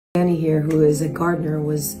Danny here, who is a gardener,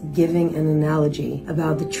 was giving an analogy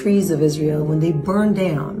about the trees of Israel. When they burn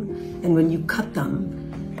down and when you cut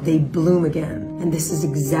them, they bloom again. And this is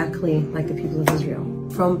exactly like the people of Israel.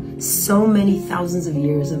 From so many thousands of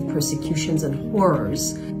years of persecutions and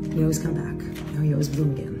horrors, we always come back. We always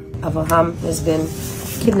bloom again. Avraham has been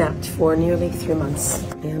kidnapped for nearly 3 months.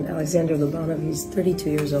 And Alexander Lubanov, he's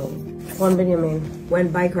 32 years old. Juan Benjamin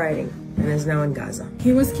went bike riding and is now in Gaza.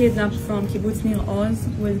 He was kidnapped from Kibbutz Nir Oz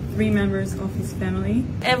with 3 members of his family.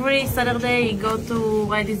 Every Saturday he go to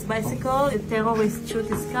ride his bicycle. The terrorists shoot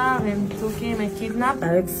his car and took him and kidnapped.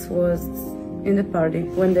 Alex was in the party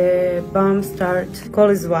when the bomb started. Call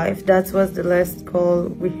his wife. That was the last call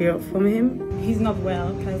we hear from him. He's not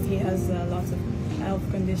well because he has lots of health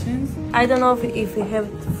conditions. I don't know if he have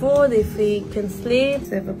food, if he can sleep.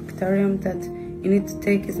 They have a bacterium that you need to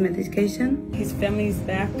take his medication. His family is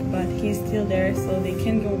back, but he's still there, so they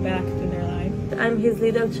can go back to their life. I'm his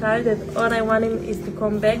little child, and all I want him is to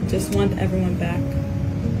come back. Just want everyone back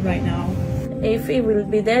right now. If he will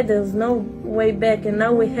be dead, there's no way back, and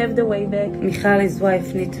now we have the way back. Michal, his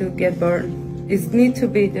wife, need to get born. He need to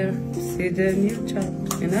be there to see the new child,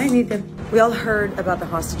 and I need them. We all heard about the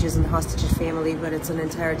hostages and the hostage family, but it's an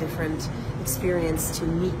entire different experience to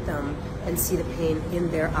meet them and see the pain in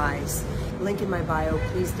their eyes. Link in my bio,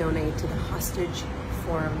 please donate to the Hostage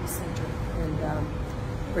Forum Center and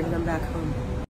bring them back home.